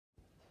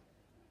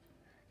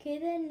Okay,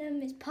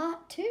 then it's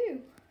part 2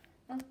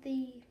 of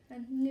the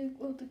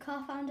the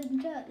car found in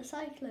the dirt, the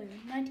Cyclone,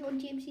 91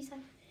 GMC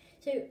Cyclone.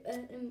 So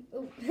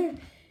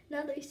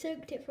now that we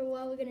soaked it for a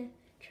while, we're gonna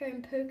try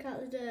and poke out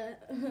the dirt.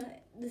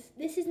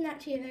 This isn't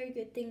actually a very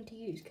good thing to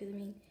use because I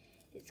mean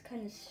it's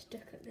kind of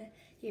stuck up there.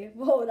 Here,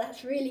 whoa,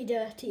 that's really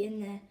dirty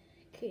in there.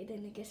 Okay,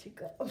 then I guess we've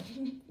got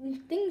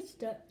things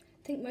stuck.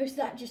 I think most of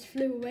that just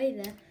flew away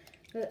there.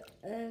 But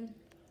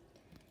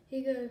here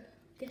you go.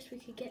 Guess we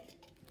could get.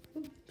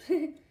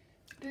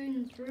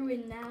 Spoon's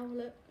ruined now.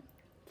 Look,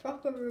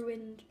 proper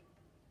ruined.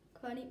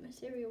 Can't eat my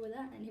cereal with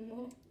that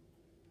anymore.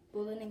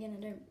 Well, then again,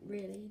 I don't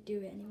really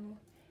do it anymore.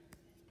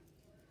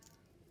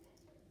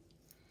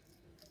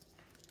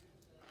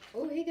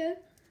 Oh, here you go.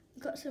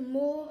 Got some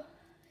more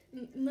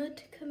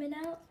mud coming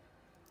out.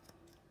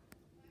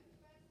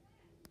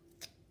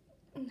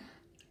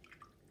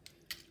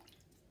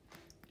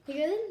 Here you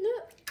go then,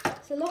 look.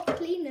 It's a lot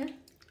cleaner.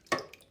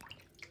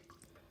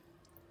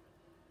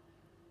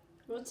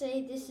 I would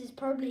say this is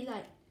probably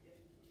like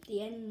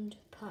the end,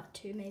 part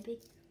 2 maybe,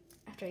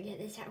 after I get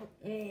this out.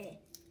 There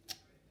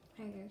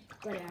you go,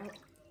 got it out.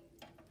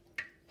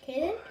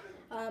 Okay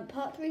then,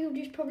 part 3 will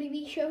just probably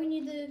be showing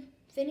you the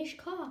finished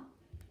car.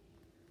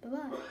 Bye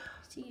bye,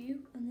 see you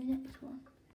on the next one.